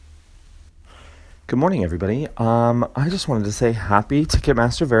Good morning, everybody. I just wanted to say happy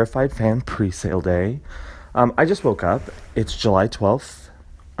Ticketmaster Verified Fan Presale Day. I just woke up. It's July 12th.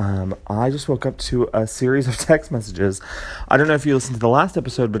 I just woke up to a series of text messages. I don't know if you listened to the last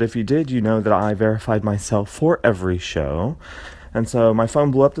episode, but if you did, you know that I verified myself for every show. And so my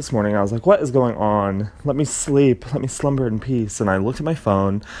phone blew up this morning. I was like, what is going on? Let me sleep. Let me slumber in peace. And I looked at my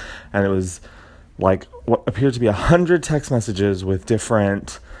phone, and it was like what appeared to be 100 text messages with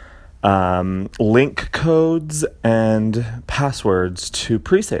different link codes and passwords to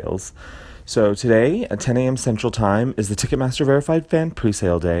pre-sales. So today at 10 a.m. Central Time is the Ticketmaster Verified Fan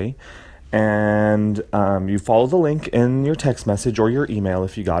Presale Day, and you follow the link in your text message or your email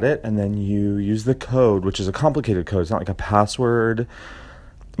if you got it, and then you use the code, which is a complicated code. It's not like a password,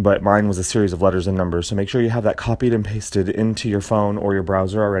 but mine was a series of letters and numbers, so make sure you have that copied and pasted into your phone or your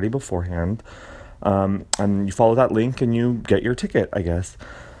browser already beforehand, and you follow that link and you get your ticket, I guess.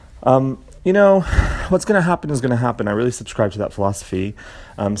 What's going to happen is going to happen. I really subscribe to that philosophy.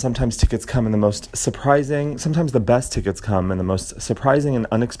 Sometimes tickets come in the most surprising, sometimes the best tickets come in the most surprising and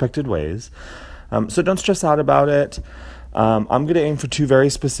unexpected ways. So don't stress out about it. I'm going to aim for 2 very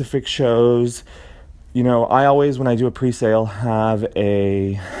specific shows. I always, when I do a pre-sale, have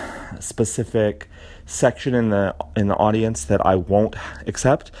a specific section in the audience that I won't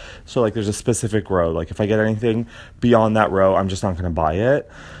accept. So like there's a specific row. Like if I get anything beyond that row, I'm just not going to buy it.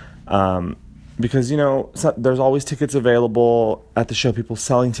 Because, there's always tickets available at the show, people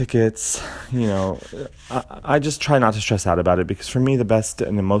selling tickets. I just try not to stress out about it, because for me, the best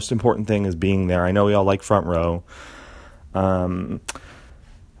and the most important thing is being there. I know we all like front row.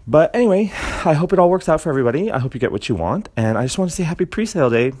 But anyway, I hope it all works out for everybody. I hope you get what you want. And I just want to say happy presale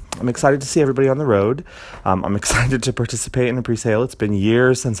day. I'm excited to see everybody on the road. I'm excited to participate in a presale. It's been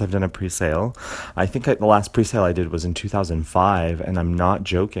years since I've done a presale. I think the last presale I did was in 2005, and I'm not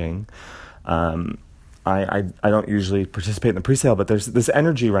joking. I don't usually participate in the presale, but there's this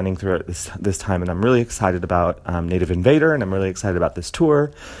energy running through it this time, and I'm really excited about Native Invader, and I'm really excited about this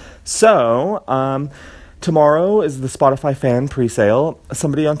tour. So, tomorrow is the Spotify fan presale.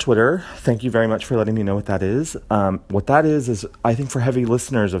 Somebody on Twitter, thank you very much for letting me know what that is. What that is I think for heavy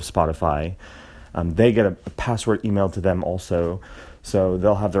listeners of Spotify, they get a password emailed to them also. So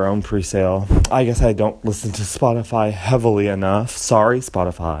they'll have their own presale. I guess I don't listen to Spotify heavily enough. Sorry,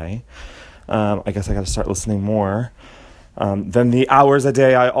 Spotify. I guess I got to start listening more than the hours a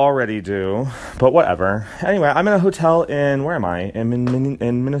day I already do. But whatever. Anyway, I'm in a hotel in, where am I? I'm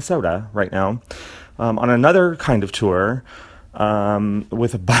in Minnesota right now. On another kind of tour,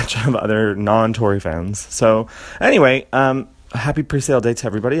 with a bunch of other non-Tory fans. So anyway, happy presale day to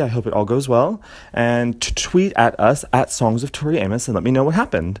everybody. I hope it all goes well. And tweet at us at Songs of Tori Amos and let me know what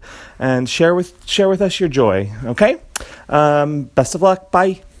happened. And share with us your joy. Okay? Best of luck.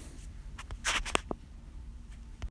 Bye.